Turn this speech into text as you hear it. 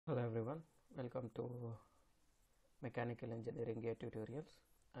Hello everyone, welcome to Mechanical Engineering Gear Tutorials,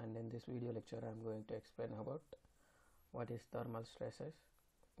 and in this video lecture I am going to explain about what is thermal stresses,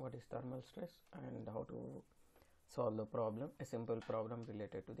 what is thermal stress, and how to solve the problem, a simple problem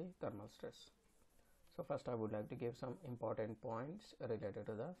related to the thermal stress. So first I would like to give some important points related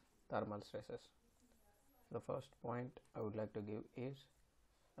to the thermal stresses. The first point I would like to give is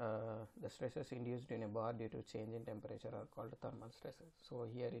the stresses induced in a bar due to change in temperature are called thermal stresses. So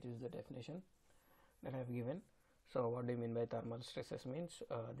here it is the definition that I have given. So what do you mean by thermal stresses? Means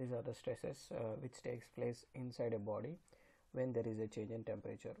these are the stresses which takes place inside a body when there is a change in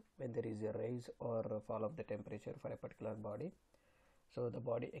temperature, when there is a rise or a fall of the temperature for a particular body. So the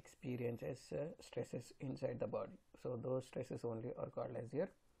body experiences stresses inside the body. So those stresses only are called as your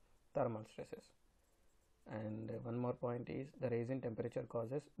thermal stresses. And one more point is the rise in temperature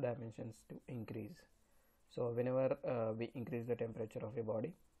causes dimensions to increase. So whenever we increase the temperature of a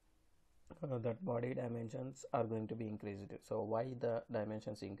body, that body dimensions are going to be increased. So why the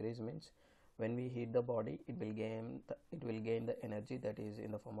dimensions increase means when we heat the body, it will gain the energy that is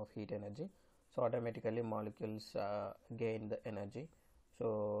in the form of heat energy. So automatically molecules gain the energy.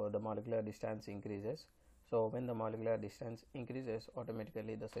 So the molecular distance increases. So when the molecular distance increases,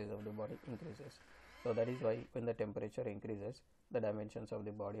 automatically the size of the body increases. So that is why when the temperature increases, the dimensions of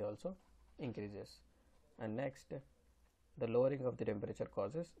the body also increases. And next, the lowering of the temperature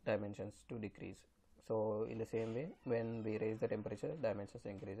causes dimensions to decrease. So in the same way, when we raise the temperature, dimensions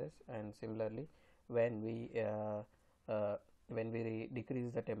increases, and similarly when we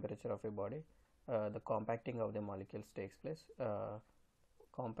decrease the temperature of a body, the compacting of the molecules takes place.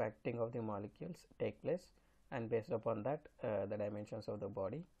 And based upon that, the dimensions of the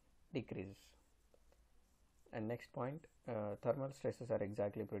body decrease. And next point, thermal stresses are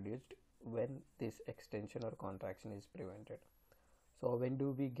exactly produced when this extension or contraction is prevented. So when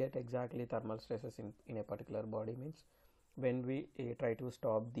do we get exactly thermal stresses in a particular body? Means when we try to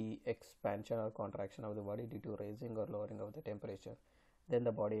stop the expansion or contraction of the body due to raising or lowering of the temperature, then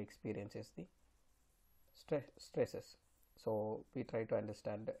the body experiences the stresses. So we try to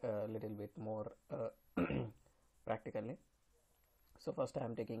understand a little bit more practically. So first I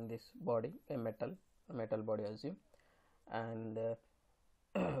am taking this body, a metal body, assume, and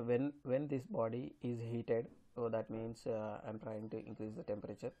when this body is heated, so that means I'm trying to increase the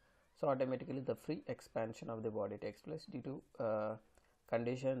temperature. So automatically the free expansion of the body takes place due to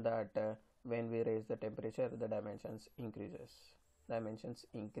condition that when we raise the temperature, the dimensions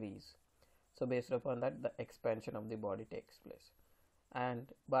increase. So based upon that, the expansion of the body takes place.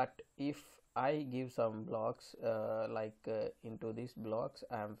 But if I give some blocks into these blocks,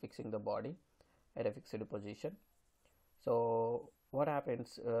 I am fixing the body at a fixed position. So what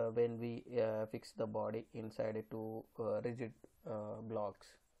happens when we fix the body inside two rigid blocks?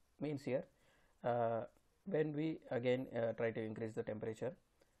 Means here when we again try to increase the temperature,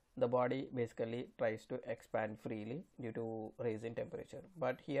 the body basically tries to expand freely due to rise in temperature.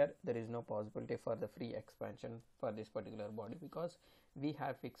 But here there is no possibility for the free expansion for this particular body because we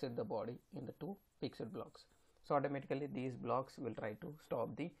have fixed the body in the two fixed blocks. So automatically these blocks will try to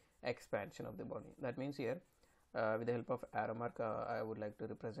stop the expansion of the body. That means here with the help of arrow mark I would like to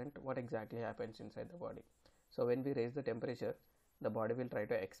represent what exactly happens inside the body. So when we raise the temperature, the body will try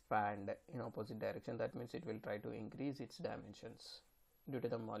to expand in opposite direction. That means it will try to increase its dimensions due to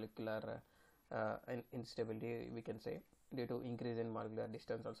the molecular instability, we can say, due to increase in molecular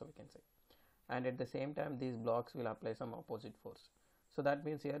distance also we can say. And at the same time these blocks will apply some opposite force. So that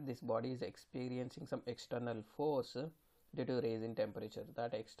means here this body is experiencing some external force due to rise in temperature.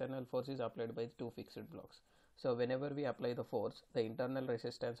 That external force is applied by two fixed blocks. So whenever we apply the force, the internal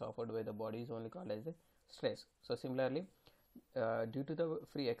resistance offered by the body is only called as a stress. So similarly, due to the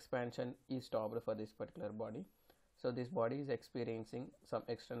free expansion is stopped for this particular body. So this body is experiencing some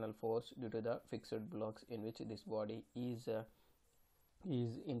external force due to the fixed blocks in which this body is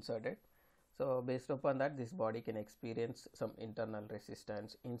inserted. So based upon that, this body can experience some internal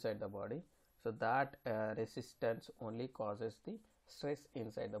resistance inside the body. So that resistance only causes the stress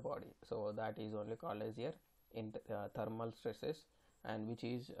inside the body. So that is only called as here in thermal stresses, and which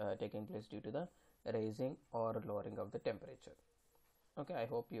is taking place due to the raising or lowering of the temperature. Okay, I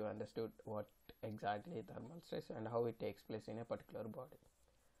hope you understood what exactly thermal stress and how it takes place in a particular body.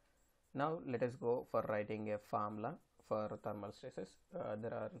 Now let us go for writing a formula for thermal stresses.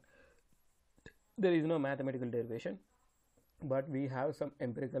 There is no mathematical derivation, but we have some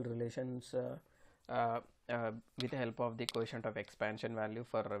empirical relations with the help of the coefficient of expansion value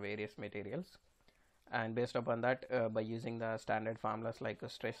for various materials. And based upon that, by using the standard formulas like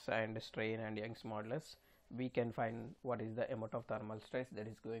stress and strain and Young's modulus, we can find what is the amount of thermal stress that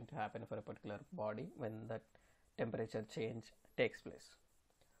is going to happen for a particular body when that temperature change takes place.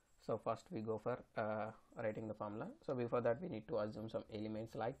 So first we go for writing the formula. So before that we need to assume some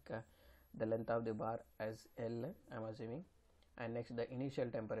elements like the length of the bar as L, I am assuming, and next the initial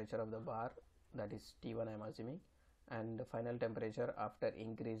temperature of the bar, that is T1 I am assuming, and the final temperature after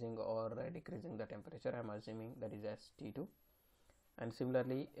increasing or decreasing the temperature I am assuming, that is as T2. And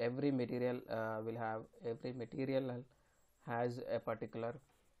similarly every material has a particular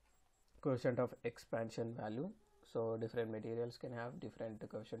coefficient of expansion value. So different materials can have different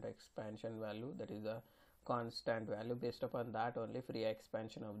coefficient of expansion value, that is a constant value. Based upon that only free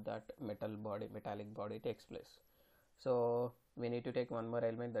expansion of that metallic body takes place. So we need to take one more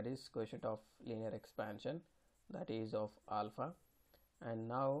element, that is coefficient of linear expansion, that is of alpha. And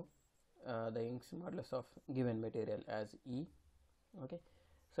now the Young's modulus of given material as E. Okay,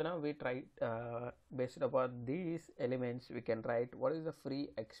 so now we try based upon these elements we can write what is the free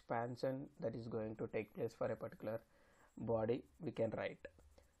expansion that is going to take place for a particular body. We can write,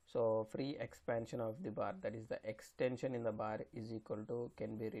 so free expansion of the bar, that is the extension in the bar, is equal to,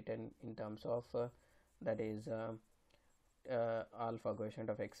 can be written in terms of that is alpha, coefficient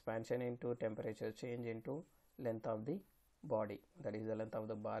of expansion, into temperature change into length of the body, that is the length of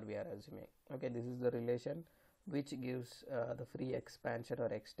the bar we are assuming. Okay, this is the relation which gives the free expansion or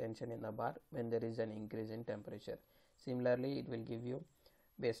extension in the bar when there is an increase in temperature. Similarly it will give you,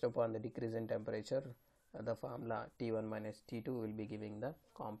 based upon the decrease in temperature, the formula T1 minus T2 will be giving the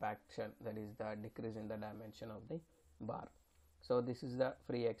compaction, that is the decrease in the dimension of the bar. So this is the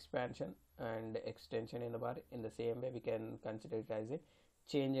free expansion and extension in the bar. In the same way we can consider it as a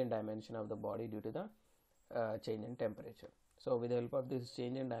change in dimension of the body due to the change in temperature. So with the help of this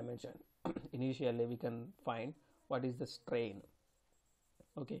change in dimension initially we can find what is the strain.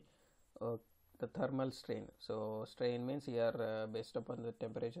 Okay, the thermal strain. So strain means here based upon the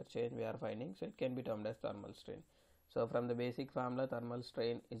temperature change we are finding, so it can be termed as thermal strain. So from the basic formula, thermal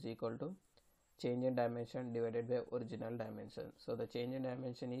strain is equal to change in dimension divided by original dimension. So the change in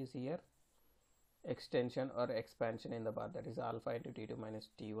dimension is here extension or expansion in the bar, that is alpha into T2 minus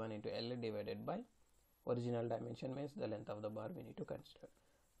T1 into L divided by original dimension, means the length of the bar we need to consider.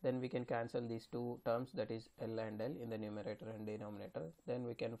 Then we can cancel these two terms, that is L and L, in the numerator and denominator. Then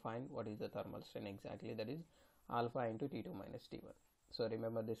we can find what is the thermal strain exactly, that is alpha into T2 minus T1. So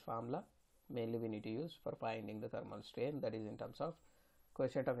remember this formula mainly we need to use for finding the thermal strain, that is in terms of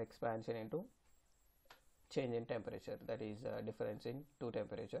coefficient of expansion into change in temperature, that is difference in two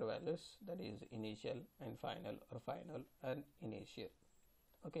temperature values, that is initial and final, or final and initial.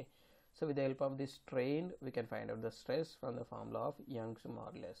 Okay, so with the help of this strain we can find out the stress from the formula of Young's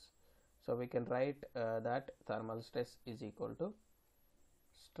modulus. So we can write that thermal stress is equal to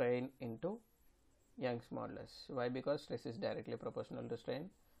strain into Young's modulus. Why? Because stress is directly proportional to strain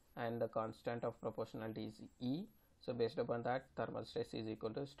and the constant of proportionality is E. So based upon that, thermal stress is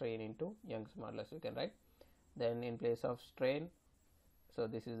equal to strain into Young's modulus we can write. Then in place of strain, so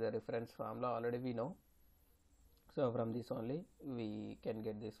this is the reference formula, already we know. So from this only we can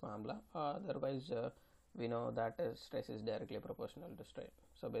get this formula, otherwise we know that stress is directly proportional to strain.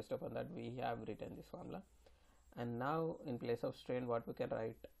 So based upon that we have written this formula. And now in place of strain what we can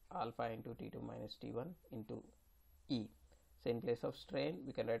write, alpha into T2 minus T1 into E. So in place of strain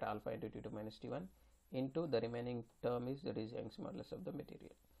we can write alpha into T2 minus T1 into the remaining term is, that is Young's modulus of the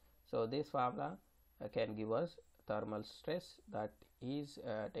material. So this formula can give us thermal stress that is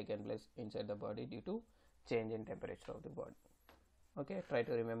taken place inside the body due to change in temperature of the body. Okay, try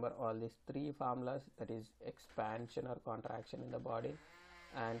to remember all these three formulas, that is expansion or contraction in the body,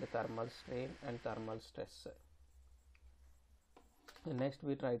 and thermal strain and thermal stress. And next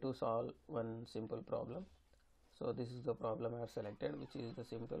we try to solve one simple problem. So this is the problem I have selected, which is the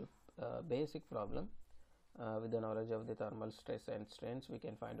simple basic problem. With the knowledge of the thermal stress and strains we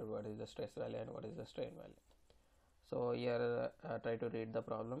can find out what is the stress value and what is the strain value. So here try to read the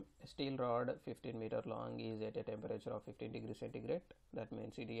problem. A steel rod 15 meter long is at a temperature of 15 degrees centigrade. That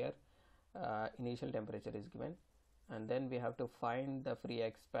means here initial temperature is given, and then we have to find the free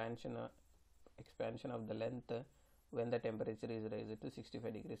expansion of the length when the temperature is raised to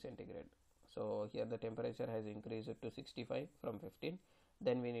 65 degrees centigrade. So here the temperature has increased to 65 from 15.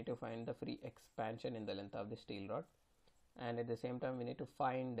 Then we need to find the free expansion in the length of the steel rod, and at the same time we need to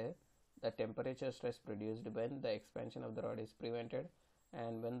find the temperature stress produced when the expansion of the rod is prevented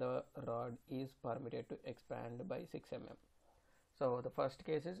and when the rod is permitted to expand by 6 mm. So the first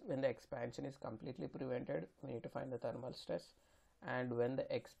case is when the expansion is completely prevented, we need to find the thermal stress, and when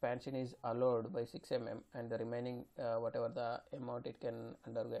the expansion is allowed by 6 mm and the remaining whatever the amount it can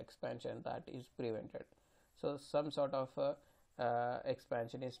undergo expansion, that is prevented. So some sort of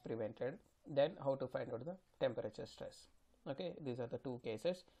expansion is prevented. Then how to find out the temperature stress? Okay, these are the two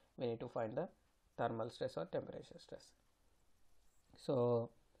cases we need to find the thermal stress or temperature stress. So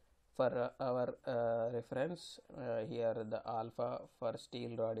for our reference, here the alpha for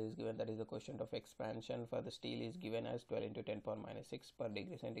steel rod is given, that is the quotient of expansion for the steel is given as 12 into 10 power minus 6 per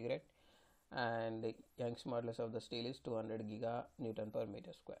degree centigrade, and the Young's modulus of the steel is 200 giga Newton per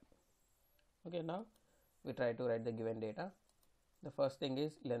meter square. Okay, now we try to write the given data. The first thing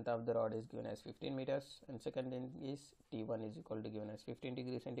is length of the rod is given as 15 meters, and second thing is T1 is equal to given as 15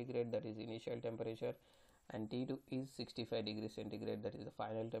 degrees centigrade, that is initial temperature, and T2 is 65 degrees centigrade, that is the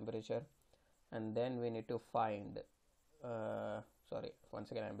final temperature. And then we need to find sorry, once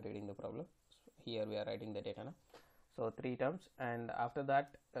again I am reading the problem. Here we are writing the data now. So three terms, and after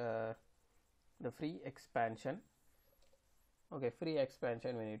that the free expansion. Okay, free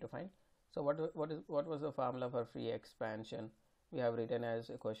expansion we need to find. So what was the formula for free expansion? We have written as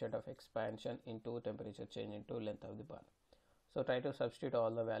a quotient of expansion into temperature change into length of the bar. So try to substitute all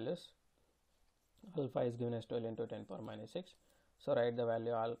the values. Alpha is given as 12 into 10 power minus 6. So write the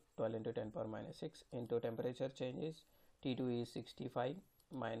value all 12 into 10 power minus 6 into temperature changes. T2 is 65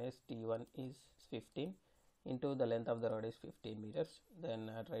 minus T1 is 15 into the length of the rod is 15 meters.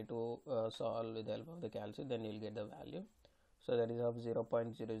 Then try to solve with the help of the calculus, then you will get the value. So that is of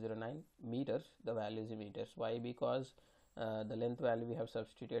 0.009 meters. The value is in meters. Why? Because the length value we have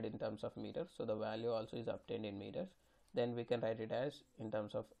substituted in terms of meters, so the value also is obtained in meters. Then we can write it as in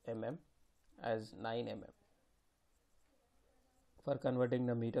terms of mm as 9 mm. For converting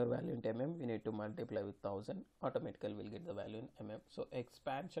the meter value into mm, we need to multiply with 1000. Automatically we'll get the value in mm. So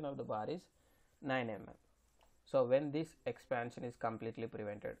expansion of the bar is 9 mm. So when this expansion is completely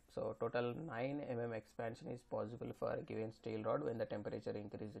prevented, so total 9 mm expansion is possible for a given steel rod when the temperature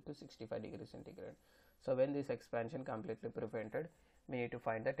increases to 65 degrees centigrade. So when this expansion completely prevented, we need to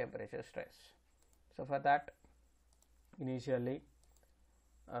find the temperature stress. So for that, initially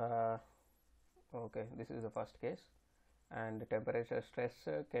okay, this is the first case, and the temperature stress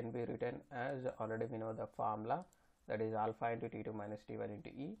can be written as, already we know the formula, that is alpha into T2 minus T1 into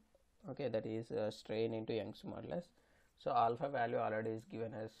E. Okay, that is strain into Young's modulus. So alpha value already is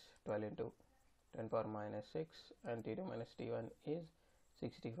given as 12 into 10 power minus 6, and T2 minus T1 is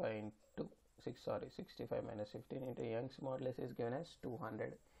 65 into 65 minus 15 into Young's modulus is given as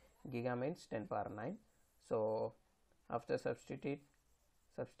 200. Giga means 10 power 9. So after substituting,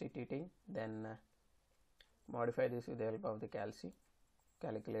 then modify this with the help of the calci,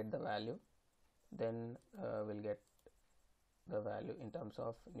 calculate the value, then we'll get the value in terms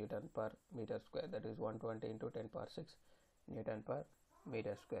of Newton per meter square, that is 120 into 10 power 6 Newton per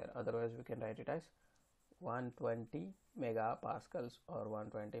meter square. Otherwise we can write it as 120 megapascals or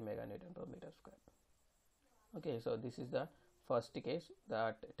 120 meganewton per meter square. Okay, so this is the first case,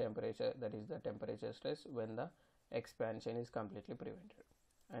 that temperature, that is the temperature stress when the expansion is completely prevented.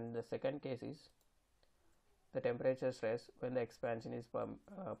 And the second case is the temperature stress when the expansion is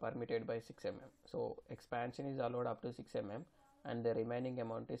permitted by 6 mm. So expansion is allowed up to 6 mm and the remaining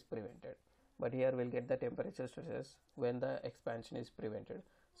amount is prevented. But here we'll get the temperature stresses when the expansion is prevented.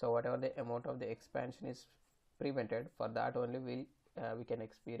 So whatever the amount of the expansion is prevented, for that only we can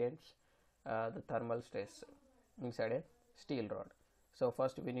experience the thermal stress inside a steel rod. So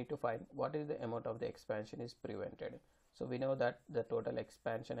first we need to find what is the amount of the expansion is prevented. So we know that the total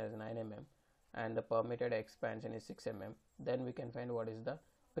expansion is 9 mm and the permitted expansion is 6 mm. Then we can find what is the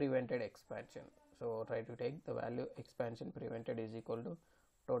prevented expansion. So try to take the value expansion prevented is equal to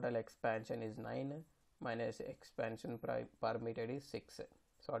total expansion is 9 minus expansion permitted is 6.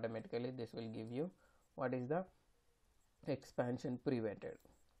 So automatically this will give you what is the expansion prevented,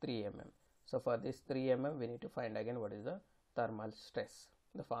 3 mm. So for this 3 mm we need to find again what is the thermal stress.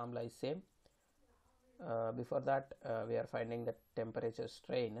 The formula is same. Before that we are finding the temperature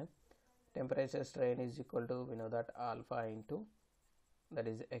strain. Temperature strain is equal to, we know that alpha into, that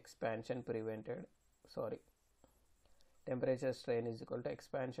is expansion prevented, temperature strain is equal to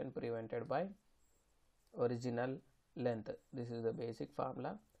expansion prevented by original length. This is the basic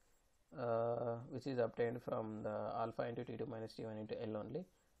formula which is obtained from the alpha into T2 minus T1 into L only.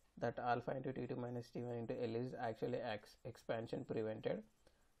 That alpha into T2 minus T1 into L is actually expansion prevented,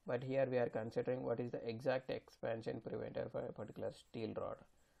 but here we are considering what is the exact expansion prevented for a particular steel rod.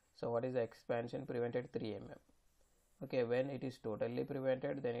 So what is the expansion prevented? 3 mm. Okay, when it is totally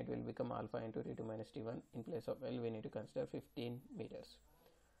prevented, then it will become alpha into T2 minus T1. In place of L, we need to consider 15 meters.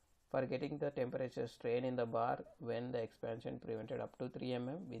 For getting the temperature strain in the bar when the expansion prevented up to 3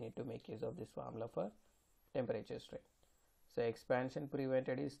 mm, we need to make use of this formula for temperature strain. So expansion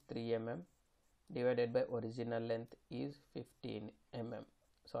prevented is 3 mm. divided by original length is 15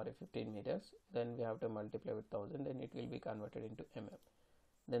 meters. Then we have to multiply with 1000, then it will be converted into mm.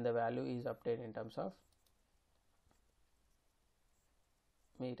 Then the value is obtained in terms of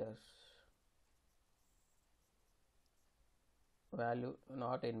meters. Value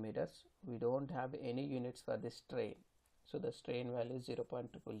not in meters. We don't have any units for this strain, so the strain value is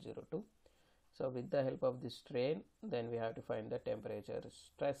 0.0002. So with the help of this strain, then we have to find the temperature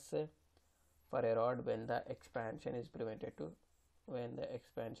stress for a rod when the expansion is permitted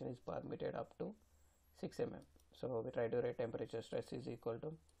up to 6 mm. So we try to write temperature stress is equal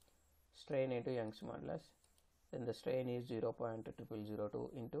to strain into Young's modulus. Then the strain is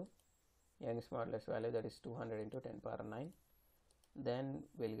 0.0002 into Young's modulus value, that is 200 into 10 power 9. Then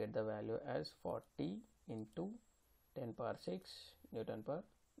we'll get the value as 40 into 10 power 6 Newton per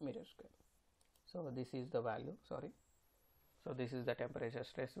meter square. So this is the value, so this is the temperature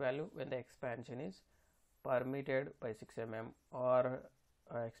stress value when the expansion is permitted by 6 mm or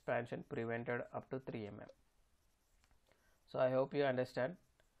expansion prevented up to 3 mm. So I hope you understand.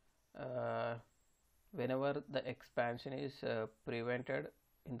 Whenever the expansion is prevented,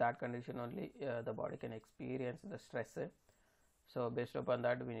 in that condition only the body can experience the stress. So based upon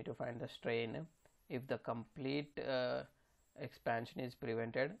that, we need to find the strain. If the complete expansion is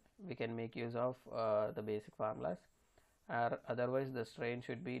prevented, we can make use of the basic formulas, or otherwise the strain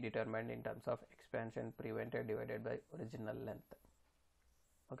should be determined in terms of expansion prevented divided by original length.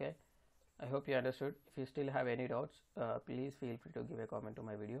 Okay, I hope you understood. If you still have any doubts, please feel free to give a comment to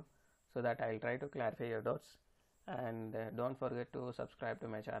my video so that I will try to clarify your doubts. And don't forget to subscribe to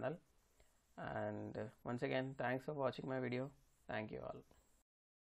my channel. And once again, thanks for watching my video. Thank you all.